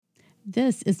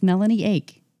This is Melanie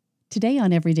Ake. Today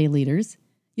on Everyday Leaders,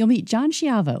 you'll meet John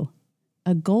Schiavo,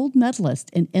 a gold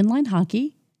medalist in inline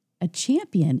hockey, a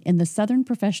champion in the Southern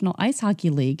Professional Ice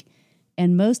Hockey League,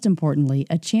 and most importantly,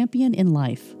 a champion in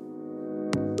life.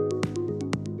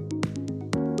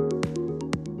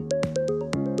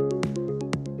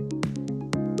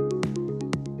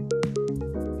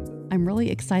 I'm really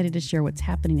excited to share what's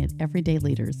happening at Everyday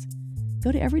Leaders.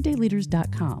 Go to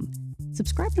everydayleaders.com.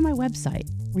 Subscribe to my website,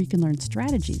 where you can learn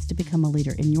strategies to become a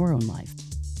leader in your own life.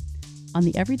 On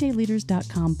the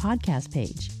everydayleaders.com podcast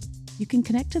page, you can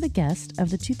connect to the guest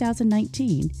of the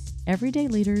 2019 Everyday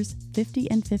Leaders 50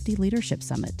 and 50 Leadership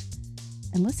Summit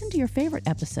and listen to your favorite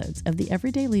episodes of the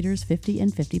Everyday Leaders 50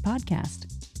 and 50 podcast.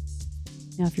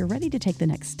 Now, if you're ready to take the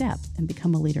next step and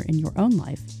become a leader in your own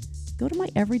life, go to my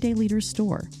Everyday Leaders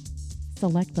store.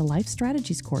 Select the Life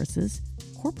Strategies courses,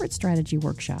 corporate strategy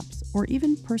workshops, or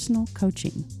even personal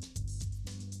coaching.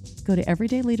 Go to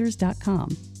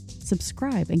everydayleaders.com,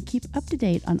 subscribe, and keep up to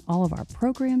date on all of our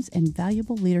programs and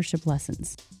valuable leadership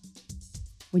lessons.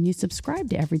 When you subscribe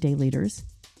to Everyday Leaders,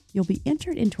 you'll be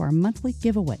entered into our monthly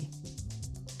giveaway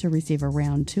to receive a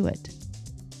round to it.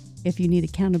 If you need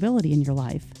accountability in your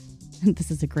life,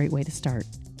 this is a great way to start.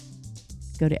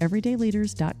 Go to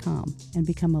everydayleaders.com and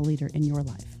become a leader in your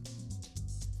life.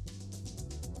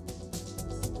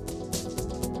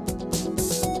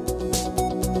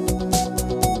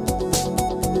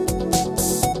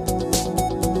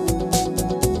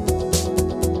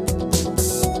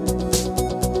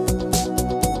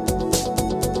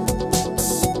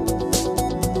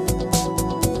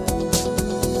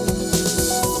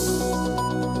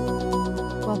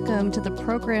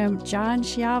 John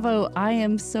Schiavo, I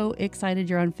am so excited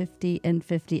you're on 50 and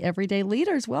 50 Everyday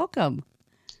Leaders. Welcome.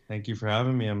 Thank you for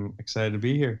having me. I'm excited to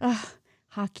be here.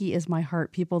 Hockey is my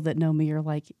heart. People that know me are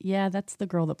like, yeah, that's the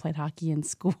girl that played hockey in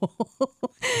school.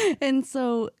 And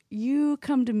so you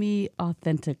come to me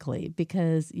authentically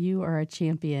because you are a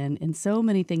champion in so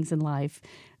many things in life.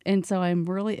 And so I'm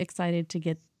really excited to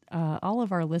get all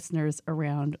of our listeners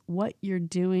around what you're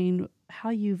doing, how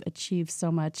you've achieved so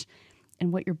much,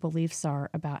 and what your beliefs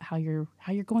are about how you're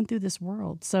going through this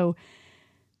world. So,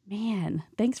 man,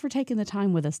 thanks for taking the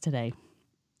time with us today.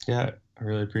 Yeah, I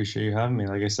really appreciate you having me.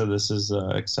 Like I said, this is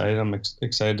exciting. I'm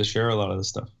excited to share a lot of this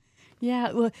stuff.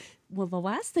 Yeah, well, the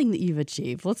last thing that you've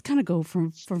achieved, let's kind of go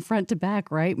from front to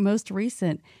back, right? Most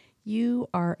recent, you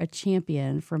are a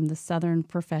champion from the Southern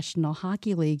Professional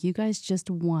Hockey League. You guys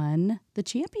just won the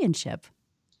championship.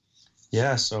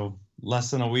 Yeah, so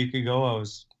less than a week ago, I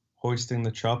was hoisting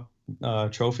the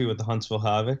trophy with the Huntsville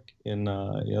Havoc in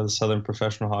the Southern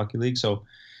Professional Hockey League. So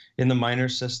in the minor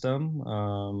system,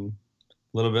 a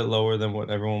little bit lower than what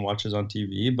everyone watches on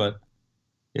TV, but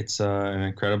it's an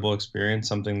incredible experience,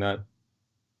 something that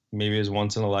maybe is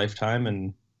once in a lifetime,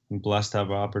 and I'm blessed to have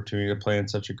an opportunity to play in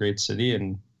such a great city,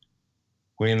 and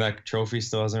winning that trophy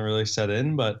still hasn't really set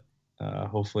in, but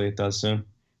hopefully it does soon.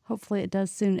 Hopefully it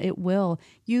does soon. It will.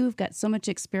 You've got so much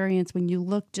experience when you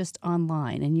look just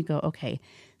online and you go, okay,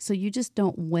 so you just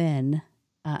don't win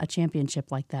a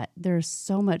championship like that. There's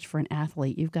so much for an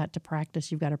athlete. You've got to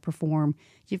practice. You've got to perform.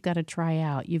 You've got to try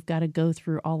out. You've got to go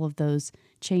through all of those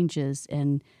changes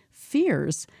and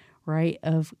fears, right,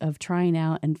 of trying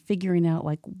out and figuring out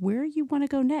like where you want to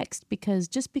go next. Because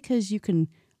just because you can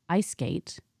ice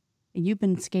skate, and you've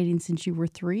been skating since you were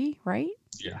 3, right?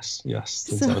 Yes.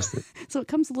 So it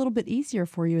comes a little bit easier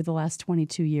for you the last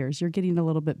 22 years. You're getting a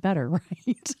little bit better,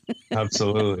 right?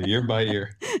 Absolutely, year by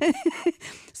year.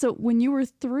 So when you were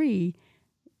 3,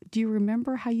 do you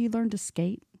remember how you learned to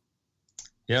skate?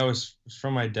 Yeah, it was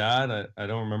from my dad. I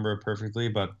don't remember it perfectly,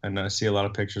 but I see a lot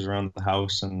of pictures around the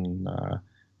house and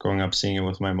growing up seeing it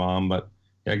with my mom. But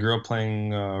yeah, I grew up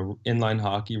playing inline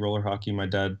hockey, roller hockey. My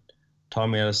dad taught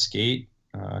me how to skate.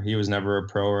 He was never a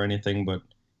pro or anything, but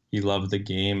he loved the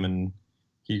game, and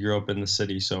he grew up in the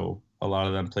city, so a lot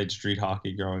of them played street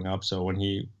hockey growing up. So when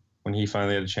he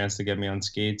finally had a chance to get me on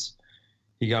skates,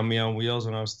 he got me on wheels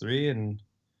when I was 3, and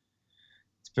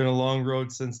it's been a long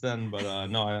road since then. But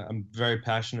no, I'm very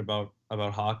passionate about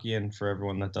hockey, and for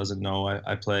everyone that doesn't know,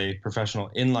 I play professional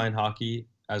inline hockey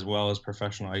as well as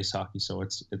professional ice hockey. So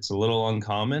it's a little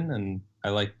uncommon, and I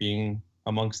like being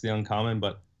amongst the uncommon,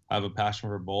 but I have a passion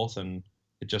for both, and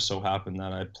it just so happened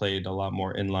that I played a lot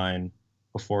more inline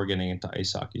before getting into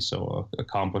ice hockey, so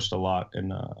accomplished a lot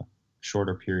in a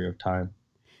shorter period of time.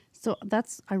 So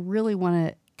I really want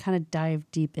to kind of dive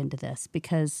deep into this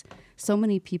because so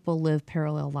many people live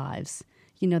parallel lives.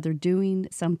 they're doing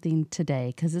something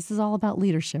today, because this is all about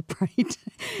leadership, right?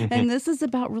 And this is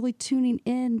about really tuning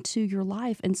into your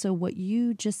life. And so what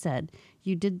you just said,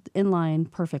 you did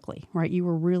inline perfectly, right? You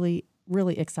were really,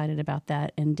 really excited about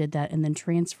that and did that, and then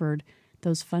transferred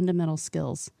those fundamental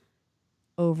skills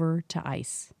over to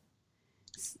ice.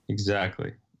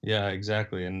 Exactly. Yeah,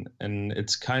 exactly. And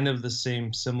it's kind of the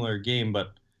same similar game,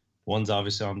 but one's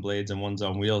obviously on blades and one's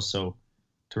on wheels. So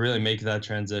to really make that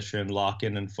transition, lock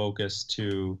in and focus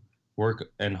to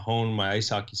work and hone my ice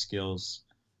hockey skills.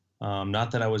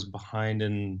 Not that I was behind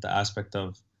in the aspect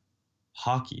of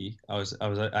hockey.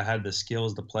 I had the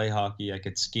skills to play hockey. I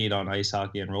could skate on ice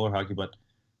hockey and roller hockey, but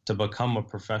to become a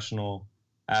professional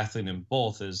athlete in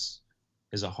both is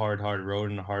a hard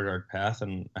road and a hard path,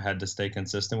 and I had to stay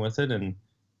consistent with it. And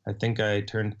I think I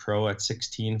turned pro at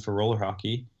 16 for roller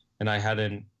hockey, and I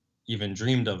hadn't even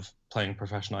dreamed of playing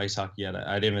professional ice hockey yet.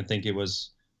 I didn't even think it was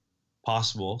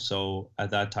possible. So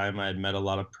at that time, I had met a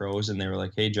lot of pros, and they were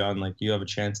like, "Hey, John, like you have a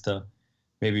chance to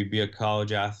maybe be a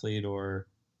college athlete or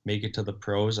make it to the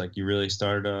pros. Like you really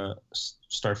start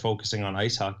focusing on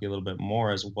ice hockey a little bit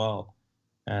more as well."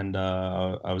 And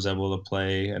I was able to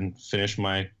play and finish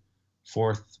my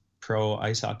fourth pro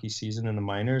ice hockey season in the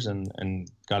minors,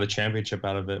 and got a championship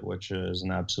out of it, which is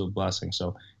an absolute blessing.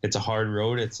 So it's a hard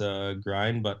road, it's a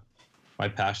grind, but my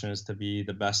passion is to be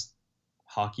the best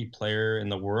hockey player in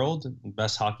the world,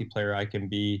 best hockey player I can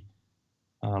be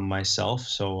myself.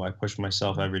 So I push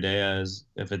myself every day, as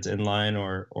if it's inline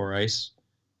or ice.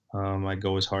 I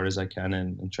go as hard as I can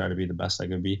and try to be the best I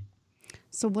can be.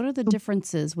 So what are the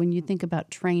differences when you think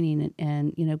about training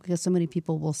and because so many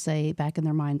people will say back in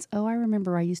their minds, "Oh, I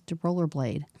remember I used to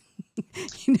rollerblade."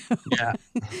 Yeah.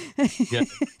 Yeah.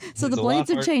 So the blades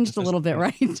have changed a little bit,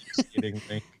 right? Skating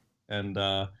thing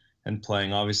and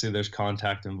playing. Obviously, there's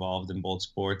contact involved in both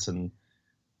sports, and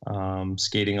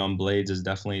skating on blades is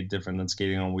definitely different than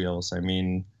skating on wheels. I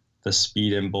mean, the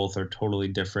speed in both are totally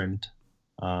different.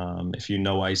 If you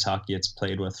know ice hockey, it's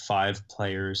played with 5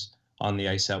 players on the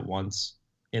ice at once.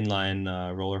 Inline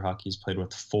roller hockey is played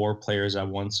with 4 players at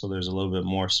once, so there's a little bit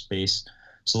more space.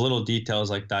 So little details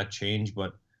like that change,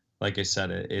 but like I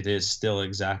said, it is still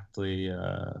exactly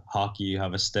hockey. You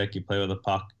have a stick, you play with a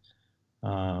puck.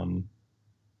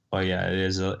 But yeah, it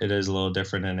is a little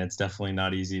different, and it's definitely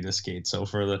not easy to skate. So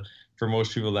for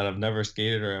most people that have never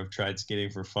skated or have tried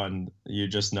skating for fun, you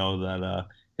just know that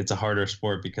it's a harder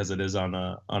sport because it is on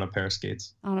a pair of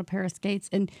skates. On a pair of skates.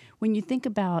 And when you think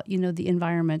about, the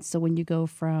environment, so when you go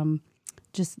from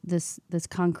just this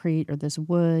concrete or this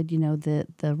wood, the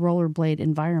rollerblade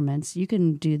environments, you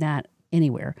can do that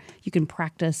anywhere. You can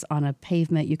practice on a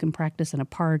pavement, you can practice in a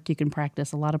park, you can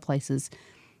practice a lot of places.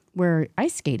 Where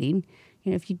ice skating,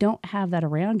 if you don't have that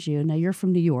around you, now you're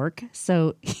from New York,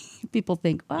 so people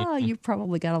think, "Oh, you've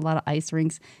probably got a lot of ice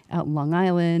rinks out in Long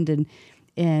Island,"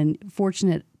 and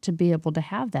fortunate to be able to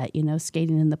have that,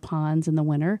 skating in the ponds in the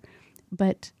winter.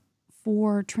 But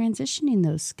for transitioning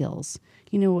those skills,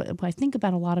 I think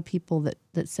about a lot of people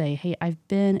that say, "Hey, I've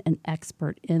been an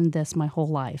expert in this my whole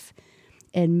life,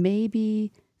 and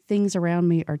maybe things around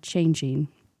me are changing."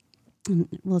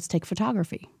 Let's take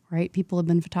photography, right? People have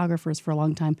been photographers for a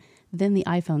long time. Then the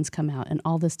iPhones come out and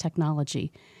all this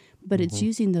technology. But it's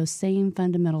using those same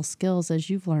fundamental skills as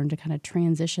you've learned to kind of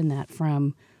transition that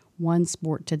from one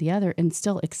sport to the other and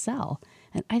still excel.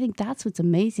 And I think that's what's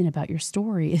amazing about your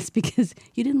story, is because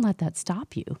you didn't let that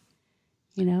stop you,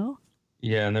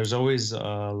 Yeah, and there's always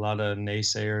a lot of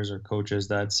naysayers or coaches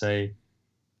that say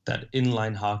that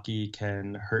inline hockey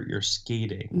can hurt your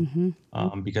skating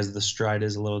because the stride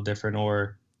is a little different,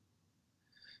 or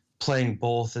playing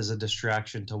both is a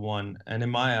distraction to one. And in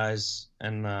my eyes,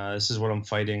 and this is what I'm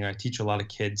fighting, I teach a lot of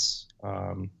kids.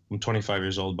 I'm 25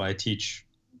 years old, but I teach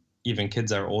even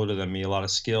kids that are older than me a lot of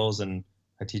skills, and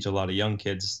I teach a lot of young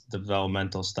kids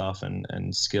developmental stuff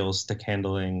and skills, stick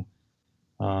handling,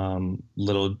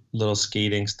 little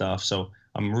skating stuff. So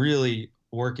I'm really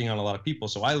working on a lot of people.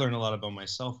 So I learn a lot about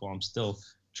myself while I'm still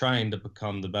trying to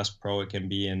become the best pro it can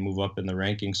be and move up in the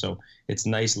rankings. So it's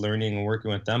nice learning and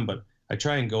working with them, but I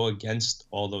try and go against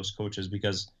all those coaches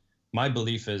because my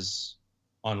belief is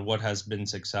on what has been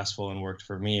successful and worked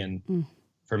for me. And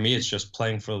for me, it's just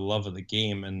playing for the love of the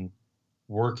game and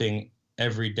working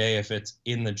every day, if it's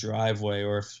in the driveway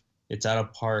or if it's at a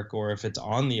park or if it's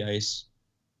on the ice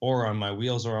or on my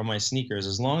wheels or on my sneakers.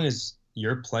 As long as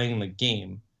you're playing the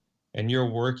game and you're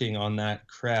working on that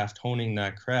craft, honing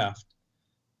that craft,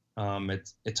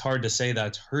 it's hard to say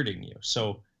that's hurting you.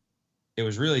 So it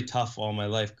was really tough all my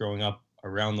life growing up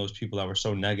around those people that were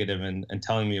so negative and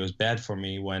telling me it was bad for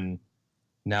me, when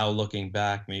now looking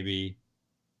back maybe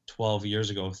 12 years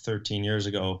ago, 13 years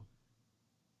ago,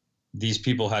 these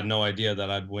people had no idea that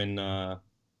I'd win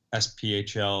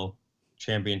SPHL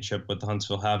championship with the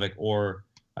Huntsville Havoc, or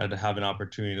I'd have an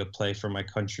opportunity to play for my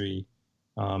country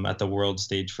at the world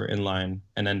stage for inline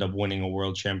and end up winning a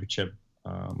world championship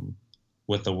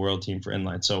with the world team for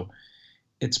inline. So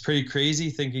it's pretty crazy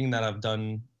thinking that I've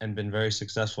done and been very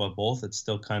successful at both. It's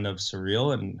still kind of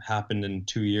surreal and happened in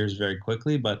 2 years very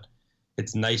quickly, but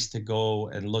it's nice to go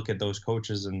and look at those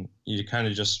coaches and you kind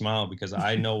of just smile, because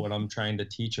I know what I'm trying to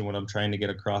teach and what I'm trying to get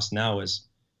across now is,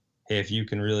 hey, if you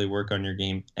can really work on your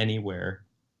game anywhere,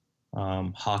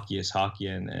 hockey is hockey,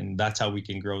 and that's how we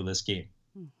can grow this game.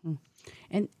 Mm-hmm.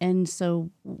 And so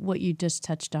what you just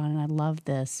touched on, and I love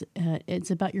this,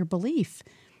 it's about your belief.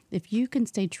 If you can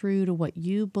stay true to what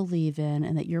you believe in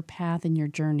and that your path and your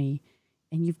journey,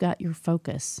 and you've got your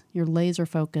focus, you're laser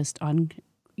focused on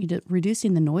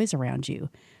reducing the noise around you,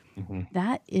 mm-hmm.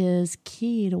 that is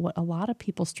key to what a lot of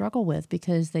people struggle with,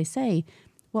 because they say,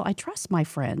 well, I trust my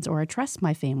friends, or I trust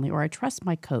my family, or I trust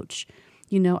my coach.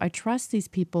 I trust these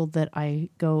people that I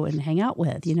go and hang out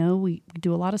with. We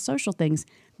do a lot of social things.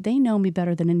 They know me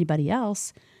better than anybody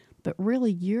else, but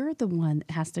really you're the one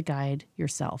that has to guide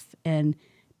yourself and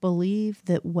believe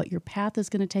that what your path is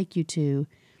going to take you to,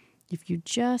 if you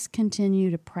just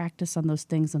continue to practice on those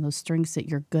things, on those strengths that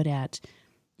you're good at,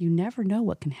 you never know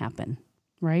what can happen,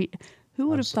 right? Who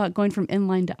would have thought going from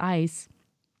inline to ice,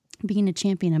 being a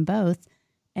champion in both,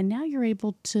 and now you're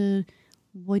able to,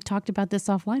 we talked about this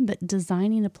offline, but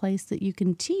designing a place that you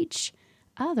can teach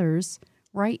others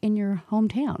right in your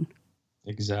hometown.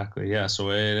 Exactly. Yeah.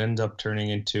 So it ended up turning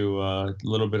into a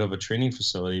little bit of a training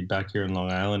facility back here in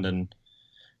Long Island. And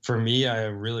for me, I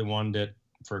really wanted it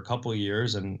for a couple of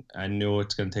years, and I knew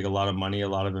it's going to take a lot of money, a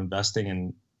lot of investing.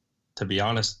 And to be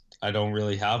honest, I don't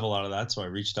really have a lot of that. So I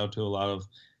reached out to a lot of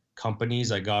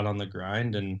companies. I got on the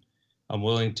grind, and I'm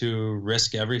willing to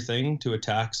risk everything to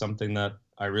attack something that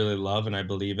I really love and I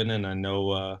believe in. And I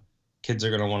know kids are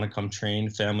going to want to come train.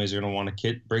 Families are going to want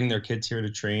to bring their kids here to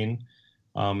train.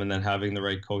 And then having the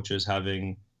right coaches,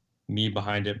 having me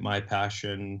behind it, my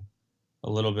passion, a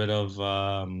little bit of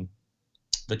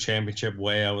the championship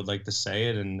way, I would like to say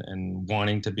it, and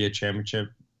wanting to be a championship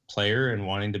player and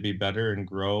wanting to be better and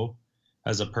grow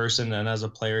as a person and as a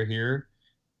player here.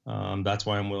 That's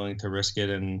why I'm willing to risk it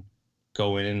and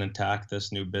go in and attack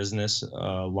this new business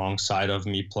alongside of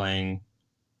me playing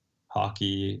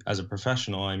hockey as a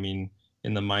professional. I mean,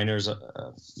 in the minors,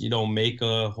 you don't make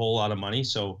a whole lot of money.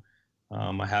 So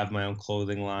I have my own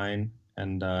clothing line,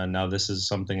 and now this is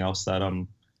something else that I'm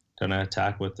going to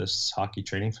attack with this hockey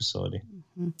training facility.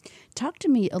 Mm-hmm. Talk to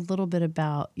me a little bit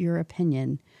about your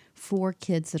opinion for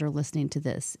kids that are listening to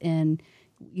this. And,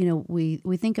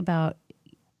 we think about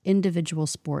individual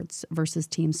sports versus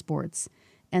team sports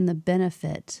and the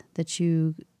benefit that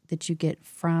you get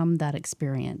from that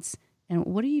experience. And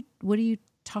what do you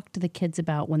talk to the kids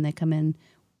about when they come in?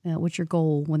 What's your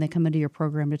goal when they come into your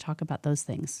program to talk about those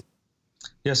things?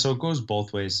 Yeah, so it goes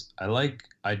both ways.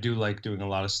 I do like doing a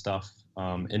lot of stuff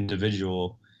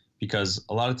individual, because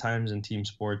a lot of times in team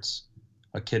sports,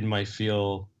 a kid might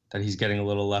feel that he's getting a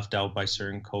little left out by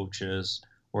certain coaches,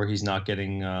 or he's not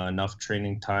getting enough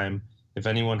training time. If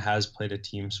anyone has played a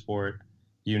team sport,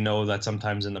 you know that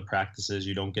sometimes in the practices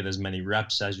you don't get as many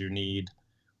reps as you need,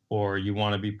 or you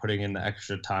want to be putting in the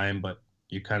extra time, but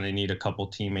you kind of need a couple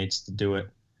teammates to do it.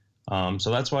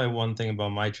 So that's why one thing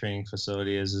about my training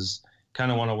facility is kind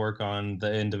of want to work on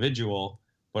the individual,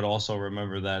 but also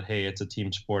remember that, hey, it's a team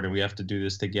sport and we have to do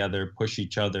this together, push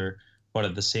each other. But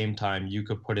at the same time, you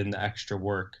could put in the extra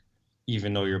work,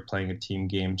 even though you're playing a team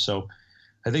game. So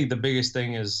I think the biggest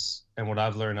thing is, and what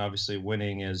I've learned, obviously,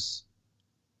 winning is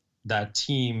that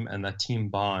team, and that team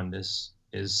bond is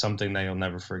something that you'll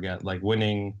never forget. Like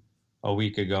winning a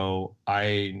week ago,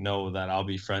 I know that I'll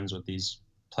be friends with these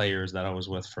players that I was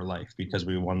with for life because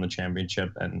we won the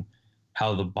championship, and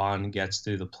how the bond gets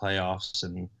through the playoffs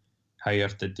and how you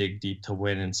have to dig deep to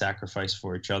win and sacrifice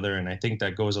for each other. And I think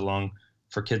that goes along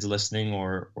for kids listening,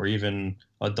 or even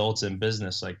adults in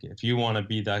business. Like if you want to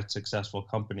be that successful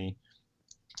company,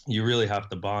 you really have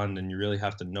to bond, and you really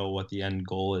have to know what the end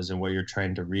goal is and what you're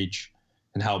trying to reach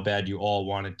and how bad you all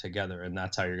want it together. And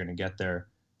that's how you're going to get there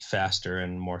faster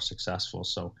and more successful.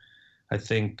 So I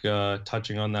think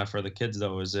touching on that for the kids,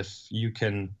 though, is if you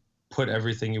can put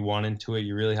everything you want into it,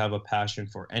 you really have a passion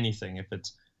for anything. If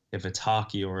it's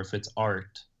hockey or if it's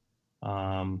art,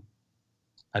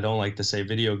 I don't like to say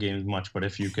video games much, but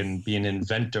if you can be an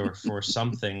inventor for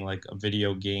something like a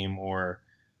video game or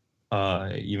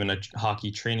even a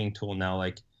hockey training tool now,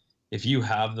 like if you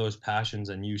have those passions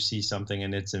and you see something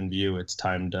and it's in view, it's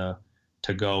time to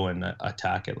go and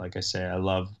attack it. Like I say, I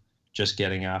love just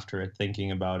getting after it,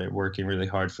 thinking about it, working really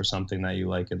hard for something that you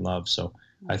like and love. So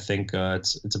I think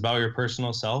it's about your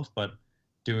personal self, but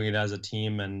doing it as a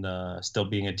team and still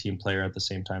being a team player at the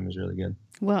same time is really good.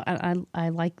 Well, I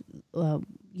like,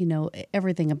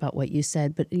 everything about what you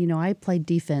said, but, I played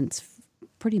defense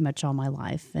pretty much all my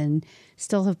life and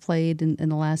still have played in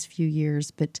the last few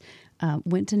years, but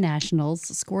went to nationals,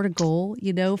 scored a goal,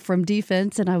 from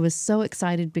defense. And I was so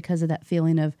excited because of that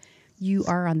feeling of you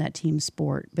are on that team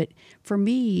sport. But for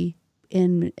me,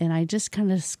 and I just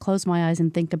kind of close my eyes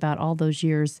and think about all those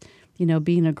years,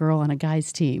 being a girl on a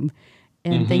guy's team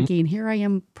and thinking, here I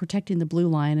am protecting the blue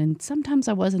line. And sometimes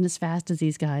I wasn't as fast as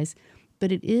these guys,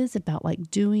 but it is about like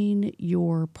doing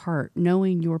your part,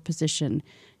 knowing your position.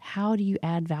 How do you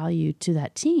add value to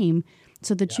that team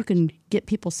so that you can get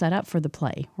people set up for the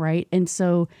play, right? And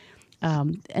so,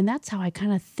 and that's how I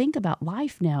kind of think about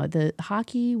life now. The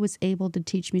hockey was able to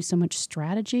teach me so much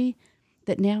strategy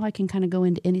that now I can kind of go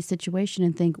into any situation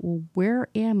and think, well, where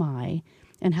am I?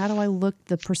 And how do I look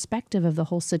the perspective of the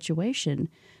whole situation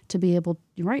to be able,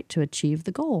 right, to achieve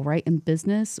the goal, right, in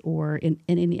business or in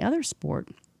any other sport.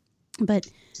 But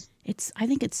I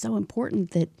think it's so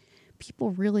important that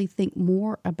people really think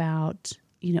more about,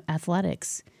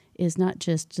 athletics is not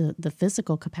just the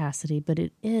physical capacity, but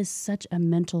it is such a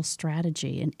mental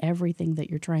strategy in everything that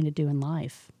you're trying to do in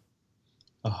life.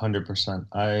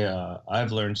 100%.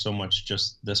 I've learned so much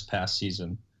just this past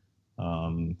season.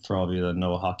 For all of you that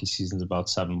know, a hockey season is about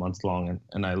 7 months long,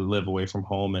 and I live away from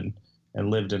home and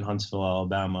lived in Huntsville,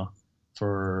 Alabama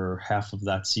for half of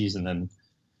that season. And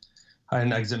I had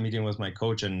an exit meeting with my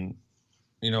coach and,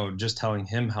 just telling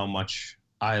him how much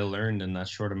I learned in that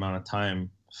short amount of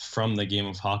time from the game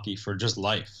of hockey for just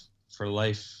life, for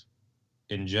life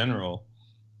in general,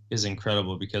 is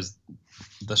incredible, because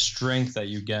the strength that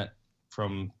you get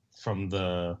from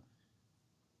the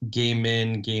game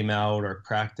in, game out, or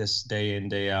practice day in,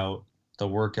 day out, the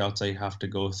workouts that you have to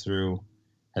go through,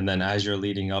 and then as you're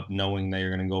leading up, knowing that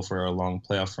you're going to go for a long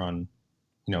playoff run,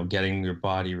 getting your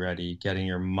body ready, getting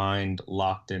your mind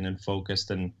locked in and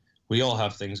focused. And we all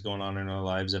have things going on in our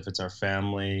lives, if it's our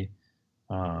family,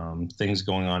 things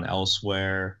going on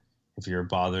elsewhere, if you're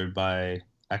bothered by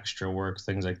extra work,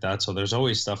 things like that. So there's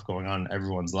always stuff going on in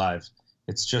everyone's life.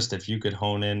 It's just, if you could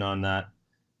hone in on that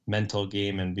mental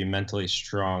game and be mentally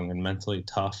strong and mentally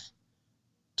tough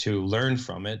to learn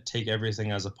from it, take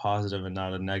everything as a positive and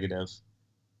not a negative,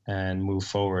 and move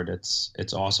forward.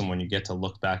 It's awesome when you get to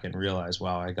look back and realize,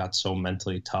 wow, I got so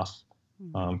mentally tough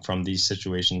from these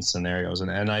situations, scenarios.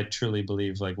 And I truly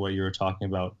believe, like what you were talking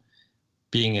about,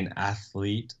 being an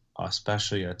athlete,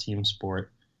 especially a team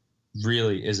sport,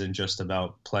 really isn't just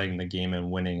about playing the game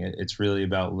and winning. It's really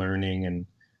about learning and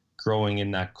growing in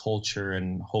that culture,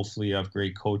 and hopefully you have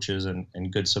great coaches and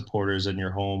good supporters in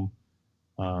your home,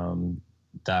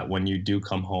 that when you do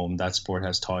come home, that sport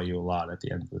has taught you a lot at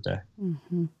the end of the day.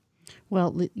 Mm-hmm.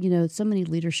 Well, so many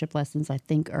leadership lessons I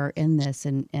think are in this,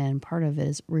 and part of it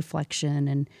is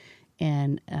reflection,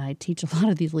 and I teach a lot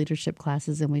of these leadership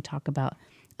classes, and we talk about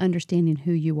understanding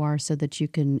who you are so that you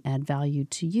can add value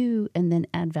to you and then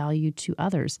add value to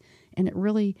others. And it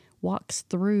really walks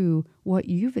through what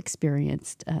you've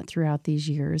experienced throughout these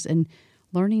years, and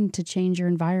learning to change your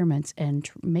environments and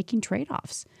making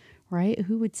trade-offs, right?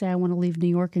 Who would say, I want to leave New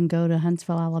York and go to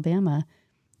Huntsville, Alabama,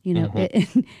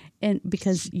 and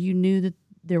because you knew that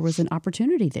there was an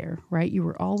opportunity there, right? You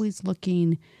were always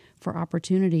looking for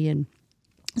opportunity. And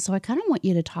so I kind of want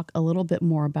you to talk a little bit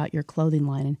more about your clothing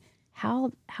line and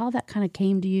how that kind of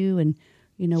came to you, and,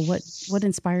 what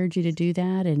inspired you to do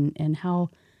that, and how,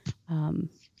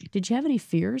 did you have any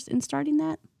fears in starting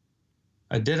that?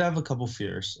 I did have a couple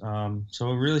fears.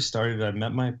 So it really started, I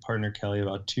met my partner, Kelly,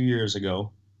 about 2 years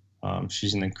ago.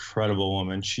 She's an incredible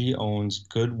woman. She owns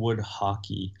Goodwood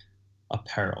Hockey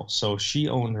Apparel. So she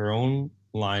owned her own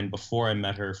line before I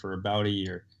met her for about a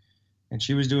year. And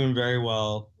she was doing very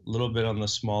well, a little bit on the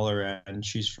smaller end.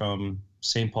 She's from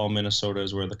St. Paul, Minnesota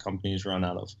is where the company is run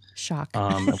out of. Shock.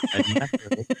 I met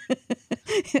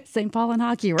her. St. Paul and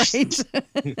hockey, right?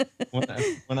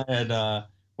 when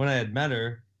I had met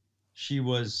her, she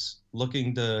was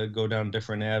looking to go down a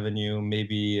different avenue,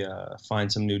 maybe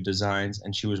find some new designs,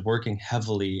 and she was working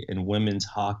heavily in women's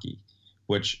hockey,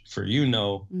 which, for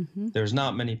there's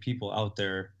not many people out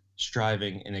there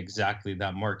striving in exactly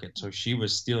that market. So she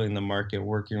was stealing the market,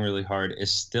 working really hard,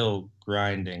 is still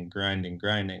grinding.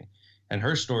 And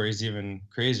her story is even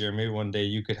crazier. Maybe one day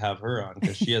you could have her on,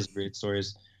 because she has great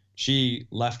stories. She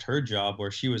left her job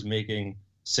where she was making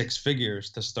six figures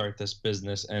to start this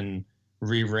business and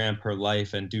re-ramp her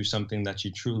life and do something that she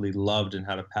truly loved and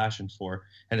had a passion for.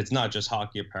 And it's not just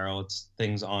hockey apparel, it's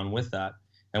things on with that.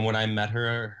 And when I met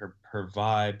her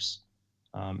vibes,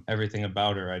 everything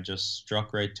about her, I just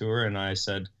struck right to her. And I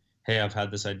said, hey, I've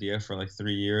had this idea for like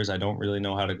 3 years. I don't really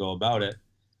know how to go about it.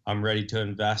 I'm ready to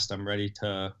invest. I'm ready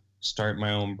to start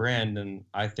my own brand. And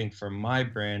I think for my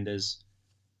brand is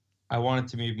I want it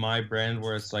to be my brand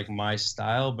where it's like my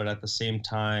style, but at the same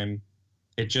time,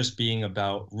 it just being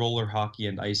about roller hockey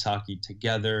and ice hockey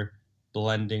together,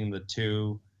 blending the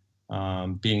two,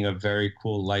 being a very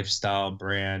cool lifestyle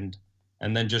brand,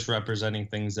 and then just representing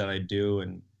things that I do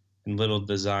and little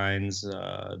designs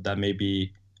that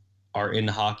maybe are in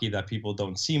hockey that people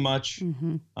don't see much,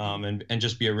 and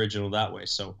just be original that way.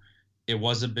 So it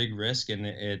was a big risk, and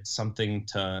it's something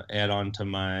to add on to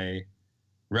my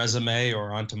resume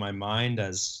or onto my mind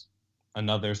as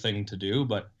another thing to do.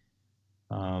 But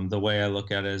the way I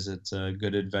look at it is it's a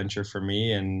good adventure for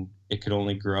me, and it could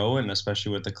only grow. And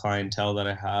especially with the clientele that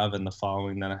I have and the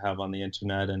following that I have on the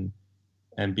internet,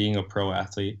 and being a pro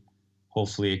athlete,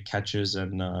 hopefully it catches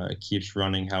and it keeps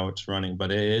running how it's running.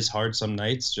 But it is hard some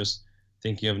nights, just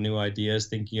thinking of new ideas,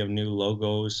 thinking of new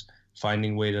logos,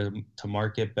 finding way to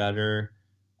market better.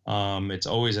 It's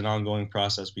always an ongoing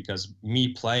process because me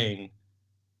playing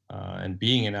and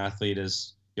being an athlete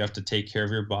is you have to take care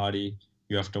of your body.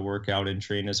 You have to work out and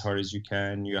train as hard as you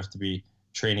can. You have to be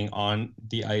training on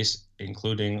the ice,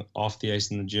 including off the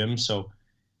ice in the gym. So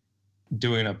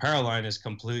doing a apparel line is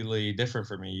completely different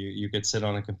for me. You could sit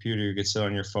on a computer, you could sit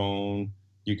on your phone,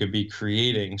 you could be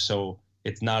creating. So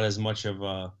it's not as much of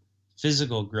a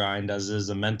physical grind as it is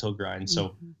a mental grind.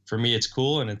 So for me, it's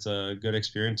cool and it's a good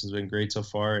experience. It's been great so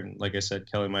far. And like I said,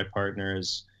 Kelly, my partner,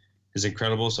 is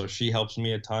incredible. So she helps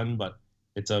me a ton, but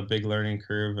it's a big learning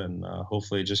curve, and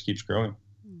hopefully it just keeps growing.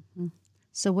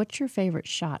 So what's your favorite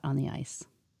shot on the ice?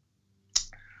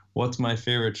 What's my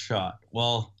favorite shot?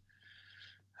 Well,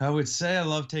 I would say I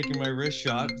love taking my wrist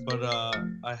shot, but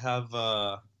I have,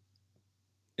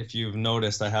 if you've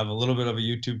noticed, I have a little bit of a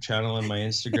YouTube channel and my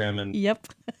Instagram, and Yep.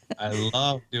 I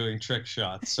love doing trick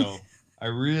shots. So I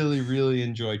really, really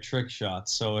enjoy trick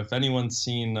shots. So if anyone's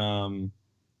seen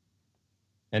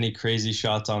any crazy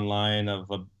shots online of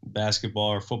a basketball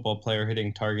or football player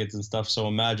hitting targets and stuff, so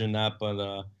imagine that,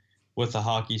 but with a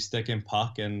hockey stick and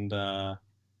puck, and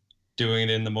doing it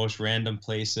in the most random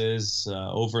places,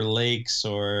 over lakes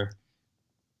or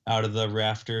out of the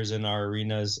rafters in our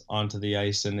arenas onto the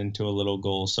ice and into a little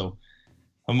goal. So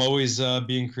I'm always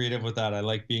being creative with that. I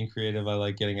like being creative. I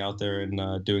like getting out there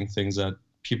and doing things that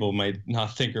people might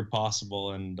not think are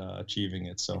possible and achieving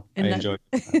it. So I enjoy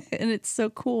it. And it's so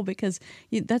cool because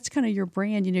that's kind of your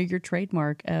brand, your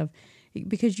trademark of,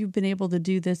 because you've been able to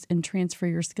do this and transfer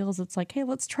your skills. It's like, hey,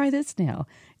 let's try this now.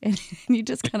 And you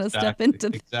just kind of step into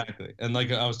Exactly. And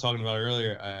like I was talking about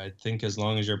earlier, I think as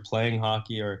long as you're playing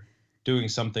hockey or doing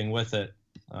something with it,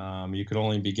 you could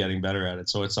only be getting better at it.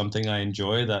 So it's something I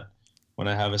enjoy, that when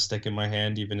I have a stick in my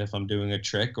hand, even if I'm doing a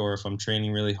trick or if I'm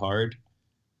training really hard,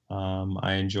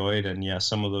 I enjoy it. And yeah,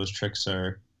 some of those tricks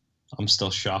I'm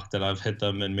still shocked that I've hit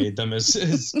them and made them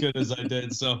as good as I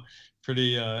did. So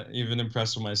pretty even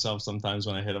impressed with myself sometimes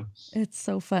when I hit them. It's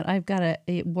so fun.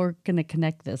 We're going to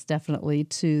connect this definitely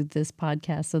to this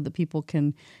podcast so that people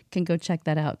can go check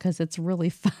that out, because it's really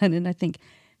fun. And I think,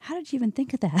 how did you even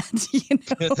think of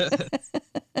that?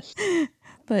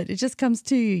 But it just comes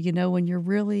to you, when you're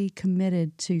really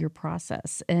committed to your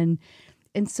process. And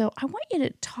so I want you to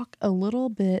talk a little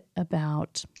bit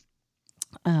about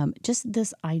just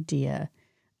this idea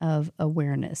of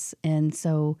awareness. And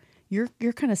so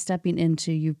you're kind of stepping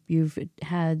into, you've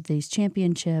had these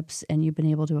championships and you've been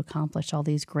able to accomplish all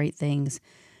these great things.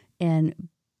 And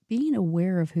being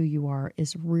aware of who you are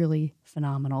is really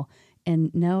phenomenal.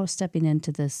 And now stepping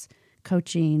into this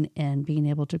coaching and being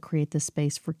able to create this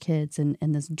space for kids and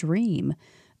this dream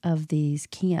of these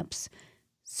camps.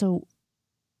 So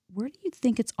where do you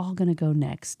think it's all going to go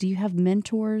next? Do you have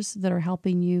mentors that are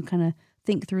helping you kind of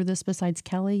think through this besides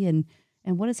Kelly? And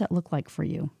what does that look like for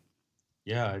you?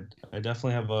 Yeah, I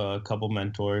definitely have a couple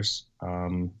mentors.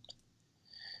 And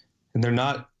they're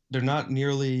not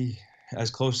nearly as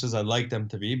close as I'd like them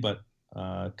to be, but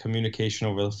communication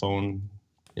over the phone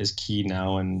is key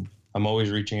now. And I'm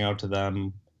always reaching out to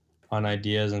them on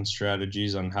ideas and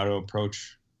strategies on how to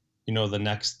approach, the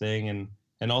next thing.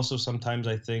 And also sometimes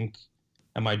I think,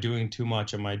 am I doing too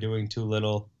much? Am I doing too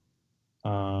little?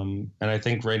 And I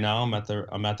think right now I'm at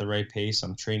the right pace.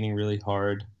 I'm training really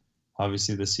hard.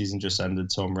 Obviously the season just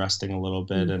ended, so I'm resting a little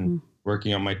bit and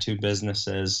working on my two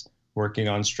businesses, working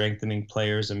on strengthening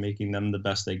players and making them the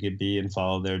best they could be and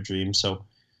follow their dreams. So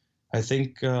I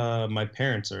think my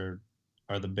parents are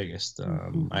the biggest.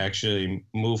 I actually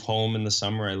move home in the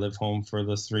summer. I live home for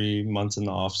the 3 months in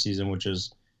the off season, which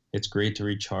is it's great to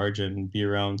recharge and be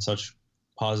around such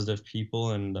positive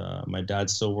people. And my dad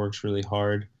still works really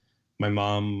hard. My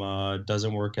mom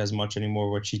doesn't work as much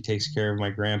anymore, but she takes care of my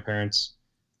grandparents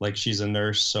like she's a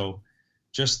nurse. So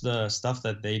just the stuff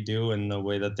that they do and the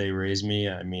way that they raise me,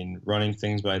 I mean, running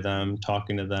things by them,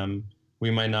 talking to them.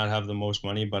 We might not have the most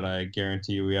money, but I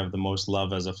guarantee you we have the most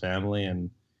love as a family. And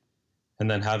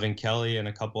then having Kelly and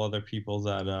a couple other people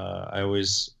that I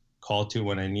always call to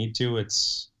when I need to,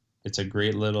 it's a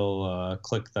great little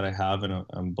clique that I have, and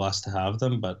I'm blessed to have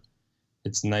them. But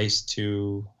it's nice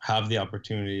to have the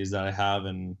opportunities that I have,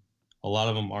 and a lot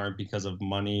of them aren't because of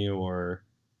money or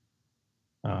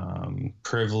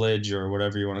privilege or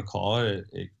whatever you want to call it.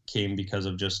 It came because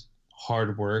of just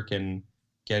hard work and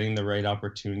getting the right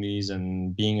opportunities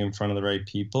and being in front of the right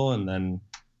people. And then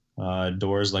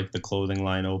doors like the clothing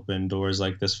line open, doors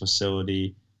like this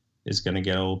facility is going to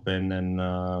get open.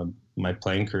 And my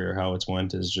playing career, how it's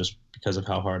went, is just because of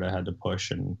how hard I had to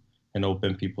push and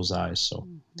open people's eyes. So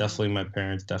definitely my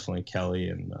parents, definitely Kelly,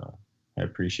 and I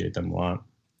appreciate them a lot.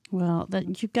 Well,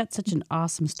 you've got such an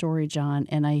awesome story, John.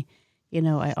 And I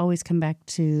always come back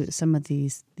to some of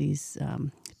these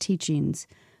teachings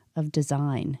of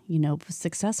design.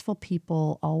 Successful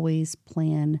people always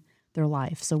plan their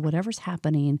life. So whatever's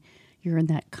happening, you're in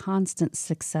that constant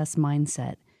success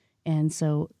mindset. And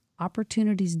so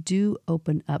opportunities do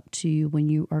open up to you when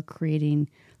you are creating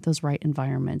those right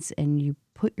environments and you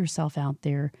put yourself out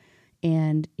there,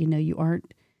 and you're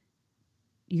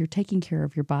taking care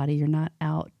of your body. You're not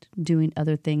out doing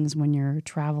other things when you're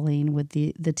traveling with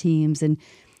the teams, and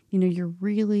you're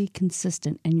really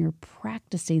consistent and you're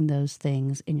practicing those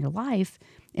things in your life,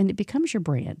 and it becomes your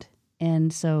brand.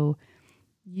 And so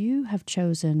you have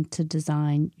chosen to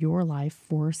design your life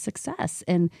for success,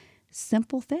 and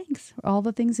simple things, all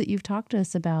the things that you've talked to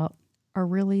us about, are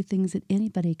really things that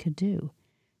anybody could do.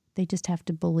 They just have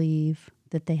to believe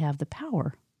that they have the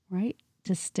power, right,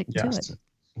 to stick to it.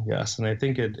 Yes, and I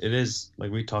think it is, like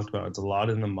we talked about, it's a lot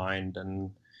in the mind. And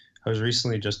I was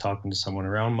recently just talking to someone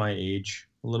around my age,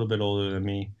 a little bit older than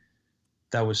me,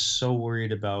 that was so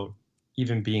worried about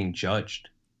even being judged.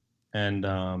 And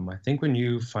I think when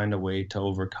you find a way to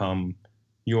overcome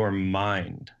your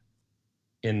mind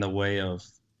in the way of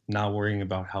not worrying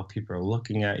about how people are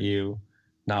looking at you,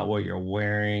 not what you're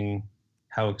wearing,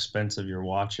 how expensive your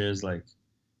watch is, like,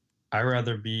 I'd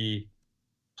rather be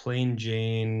plain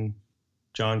Jane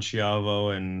John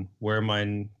Schiavo and wear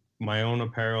my own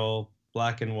apparel,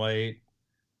 black and white,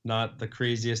 not the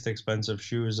craziest expensive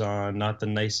shoes on, not the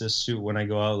nicest suit when I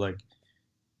go out. Like,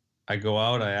 I go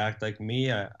out, I act like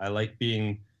me. I like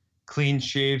being clean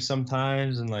shaved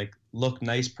sometimes and like look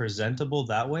nice, presentable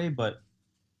that way. But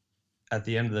at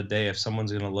the end of the day, if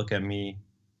someone's going to look at me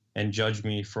and judge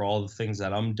me for all the things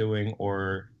that I'm doing,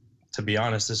 or to be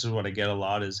honest, this is what I get a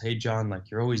lot is, hey, John, like,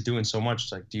 you're always doing so much.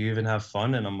 It's like, do you even have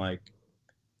fun? And I'm like,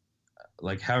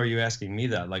 how are you asking me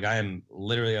that? Like, I am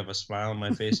literally have a smile on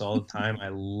my face all the time. I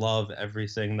love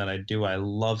everything that I do. I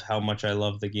love how much I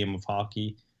love the game of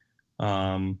hockey.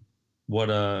 What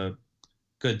a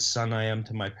good son I am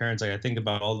to my parents. Like, I think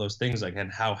about all those things, like,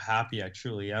 and how happy I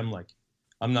truly am. Like,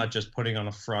 I'm not just putting on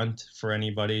a front for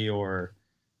anybody or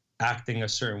acting a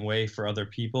certain way for other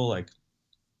people. Like,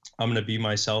 I'm going to be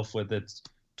myself, with it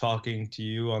talking to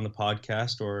you on the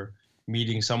podcast or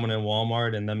meeting someone in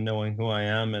Walmart and them knowing who I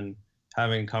am and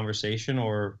having a conversation,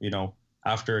 or,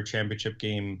 after a championship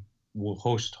game,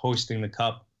 hosting the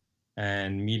cup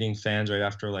and meeting fans right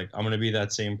after. Like, I'm going to be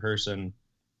that same person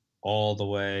all the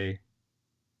way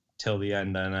till the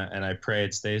end. And I pray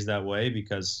it stays that way,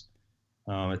 because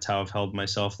it's how I've held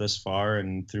myself this far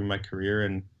and through my career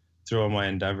and through all my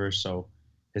endeavors. So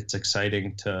it's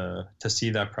exciting to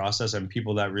see that process, and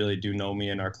people that really do know me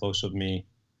and are close with me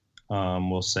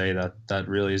will say that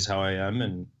really is how I am.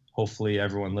 And hopefully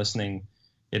everyone listening,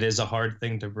 it is a hard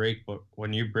thing to break, but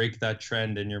when you break that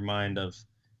trend in your mind of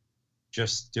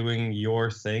just doing your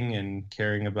thing and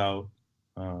caring about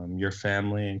your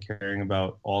family and caring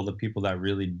about all the people that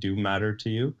really do matter to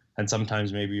you, and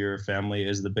sometimes maybe your family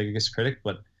is the biggest critic,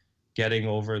 but getting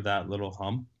over that little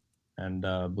hump and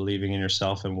believing in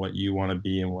yourself and what you want to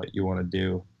be and what you want to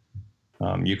do,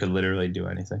 you could literally do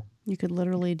anything. You could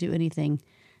literally do anything.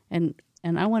 And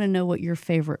I want to know what your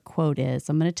favorite quote is.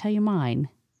 I'm going to tell you mine.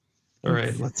 All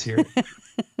right, let's hear it.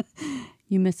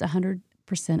 You miss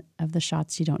 100% of the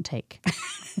shots you don't take.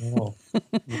 Oh,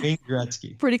 Wayne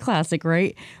Gretzky. Pretty classic,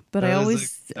 right? But I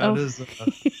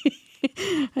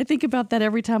think about that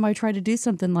every time I try to do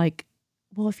something. Like,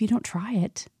 well, if you don't try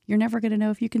it, you're never going to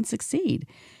know if you can succeed.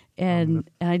 And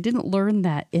I didn't learn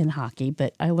that in hockey,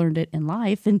 but I learned it in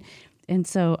life. And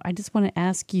so I just want to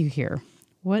ask you here,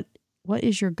 what what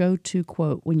is your go-to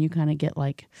quote when you kind of get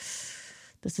like,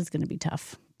 this is going to be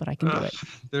tough, but I can do it?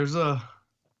 There's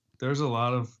a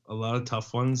lot of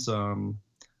tough ones.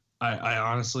 I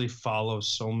honestly follow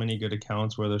so many good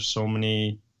accounts where there's so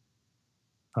many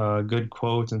good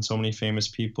quotes and so many famous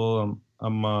people.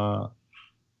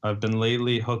 I've been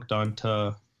lately hooked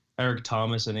onto Eric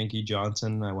Thomas and Inky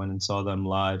Johnson. I went and saw them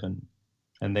live,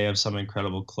 and they have some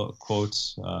incredible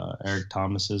quotes. Eric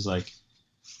Thomas is like,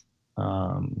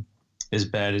 as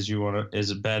bad as you want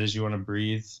to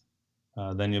breathe,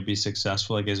 then you'll be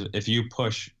successful. Like, if you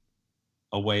push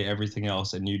away everything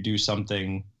else and you do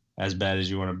something as bad as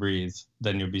you want to breathe,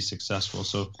 then you'll be successful.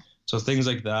 So things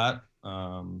like that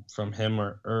from him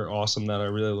are awesome, that I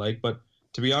really like. But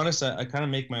to be honest, I kind of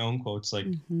make my own quotes. Like,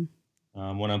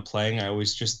 when I'm playing, I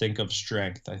always just think of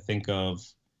strength. I think of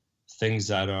things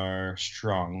that are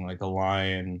strong, like a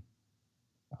lion.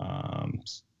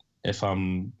 If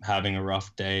I'm having a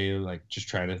rough day, like just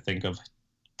trying to think of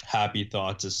happy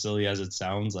thoughts, as silly as it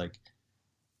sounds, like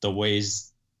the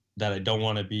ways that I don't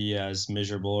want to be as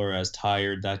miserable or as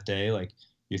tired that day. Like,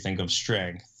 you think of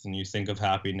strength and you think of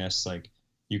happiness, like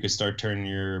you could start turning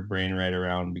your brain right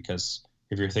around, because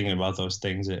if you're thinking about those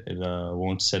things, it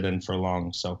won't sit in for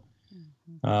long. So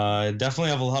I definitely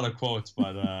have a lot of quotes,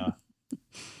 but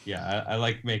yeah, I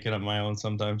like making up my own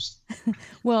sometimes.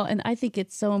 Well, and I think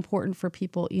it's so important for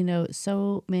people,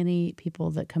 so many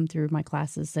people that come through my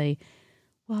classes say,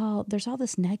 well, there's all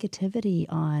this negativity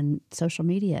on social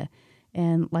media.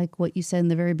 And like what you said in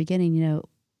the very beginning,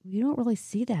 you don't really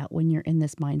see that when you're in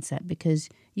this mindset, because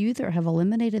you either have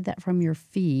eliminated that from your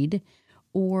feed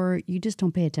or you just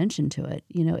don't pay attention to it.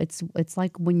 It's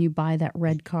like when you buy that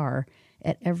red car,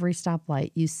 at every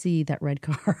stoplight, you see that red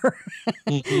car,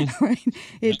 right?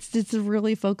 It's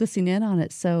really focusing in on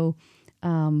it. So,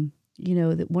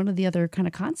 that one of the other kind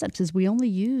of concepts is we only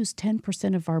use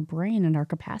 10% of our brain and our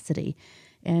capacity.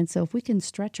 And so if we can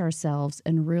stretch ourselves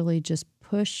and really just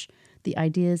push the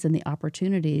ideas and the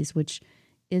opportunities, which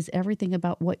is everything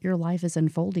about what your life is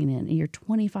unfolding in. And you're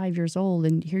 25 years old,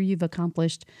 and here you've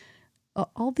accomplished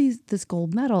all this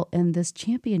gold medal and this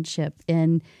championship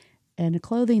and a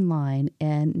clothing line,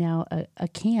 and now a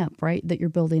camp, right, that you're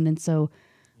building. And so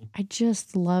I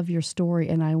just love your story,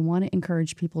 and I want to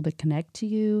encourage people to connect to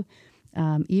you.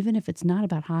 Even if it's not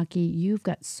about hockey, you've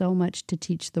got so much to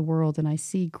teach the world, and I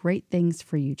see great things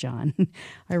for you, John.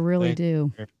 I really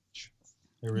do.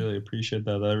 I really appreciate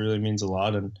that. That really means a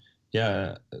lot. And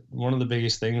yeah, one of the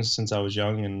biggest things since I was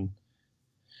young, and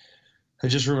I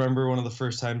just remember one of the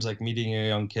first times like meeting a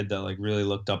young kid that like really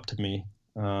looked up to me,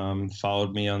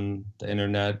 followed me on the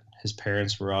internet. His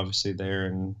parents were obviously there,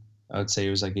 and I would say he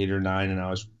was like 8 or 9, and I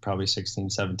was probably 16,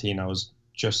 17. I was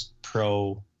just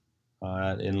pro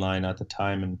at inline at the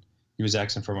time, and he was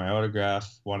asking for my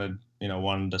autograph, wanted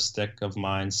a stick of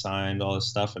mine signed, all this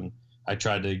stuff, and I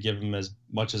tried to give him as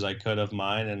much as I could of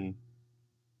mine.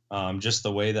 And just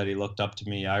the way that he looked up to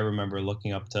me, I remember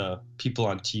looking up to people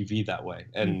on TV that way,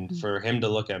 and for him to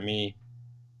look at me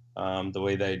the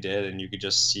way that he did, and you could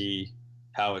just see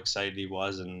how excited he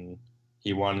was, and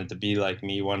he wanted to be like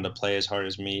me, wanted to play as hard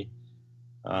as me.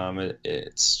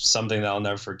 It's something that I'll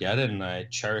never forget, and I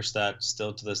cherish that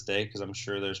still to this day, because I'm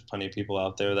sure there's plenty of people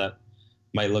out there that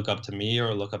might look up to me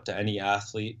or look up to any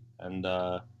athlete. And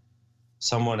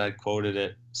someone had quoted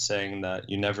it saying that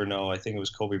you never know, I think it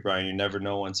was Kobe Bryant, you never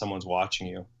know when someone's watching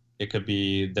you. It could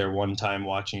be their one time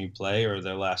watching you play or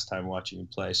their last time watching you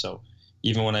play. So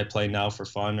even when I play now for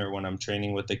fun, or when I'm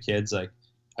training with the kids, like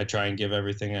I try and give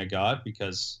everything I got,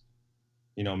 because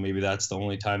maybe that's the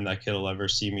only time that kid will ever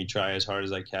see me try as hard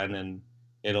as I can, and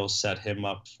it'll set him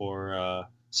up for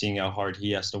seeing how hard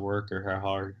he has to work, or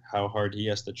how hard he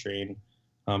has to train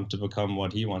to become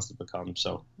what he wants to become.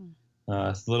 So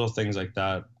little things like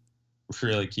that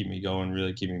really keep me going,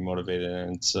 really keep me motivated,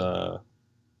 and it's a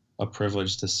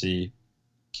privilege to see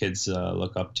kids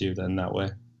look up to you then that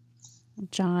way.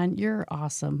 John, you're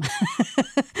awesome.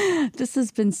 This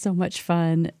has been so much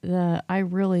fun. I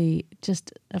really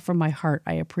just, from my heart,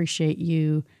 I appreciate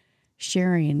you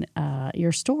sharing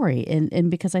your story.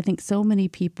 And because I think so many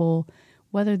people,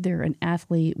 whether they're an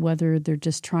athlete, whether they're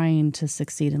just trying to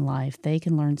succeed in life, they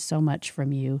can learn so much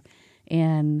from you.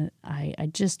 And I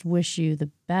just wish you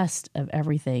the best of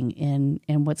everything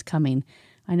in what's coming.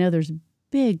 I know there's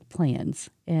big plans,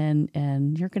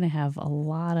 and you're going to have a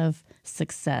lot of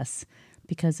success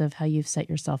because of how you've set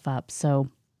yourself up. So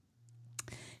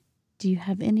do you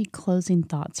have any closing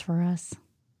thoughts for us?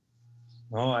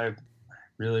 Oh, I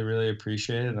really, really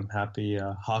appreciate it. I'm happy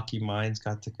Hockey Minds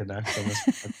got to connect on this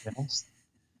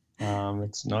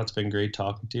podcast. It's been great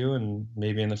talking to you, and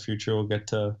maybe in the future we'll get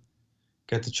to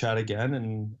get to chat again.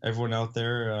 And everyone out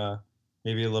there,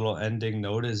 maybe a little ending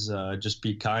note is just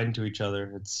be kind to each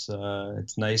other. It's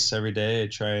nice every day. I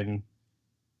try and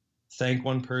thank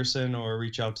one person or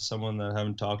reach out to someone that I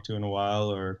haven't talked to in a while,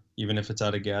 or even if it's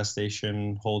at a gas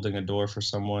station, holding a door for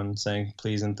someone, saying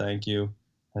please and thank you.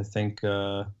 I think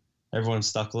everyone's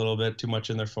stuck a little bit too much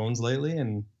in their phones lately,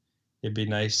 and it'd be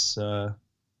nice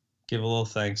give a little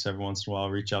thanks every once in a while.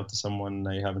 Reach out to someone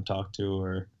that you haven't talked to,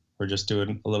 or just do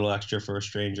a little extra for a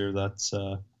stranger. That's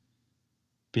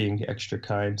being extra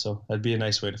kind. So that'd be a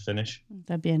nice way to finish.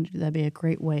 That'd be a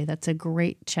great way. That's a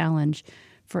great challenge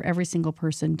for every single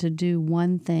person to do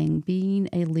one thing, being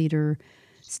a leader,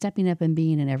 stepping up and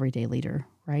being an everyday leader,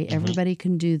 right? Mm-hmm. Everybody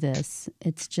can do this.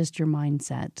 It's just your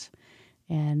mindset.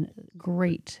 And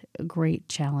great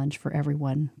challenge for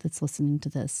everyone that's listening to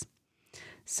this.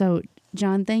 So,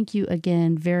 John, thank you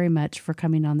again very much for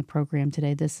coming on the program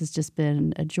today. This has just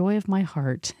been a joy of my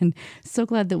heart, and so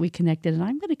glad that we connected. And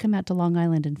I'm going to come out to Long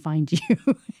Island and find you.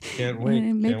 Can't wait.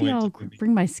 And maybe I'll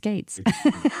bring my skates.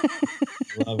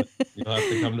 Love it. You'll have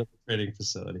to come to the training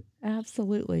facility.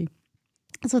 Absolutely.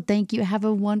 So thank you. Have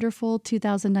a wonderful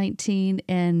 2019,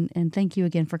 and thank you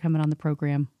again for coming on the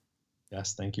program.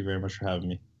 Yes, thank you very much for having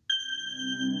me.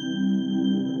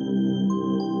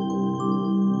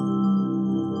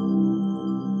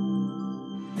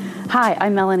 Hi,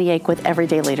 I'm Melanie Ake with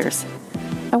Everyday Leaders.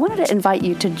 I wanted to invite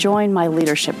you to join my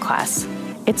leadership class.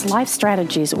 It's Life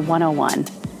Strategies 101,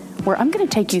 where I'm going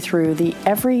to take you through the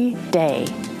everyday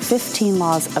 15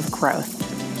 laws of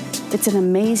growth. It's an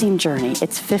amazing journey.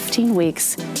 It's 15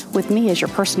 weeks with me as your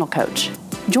personal coach.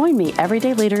 Join me,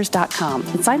 everydayleaders.com,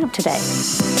 and sign up today.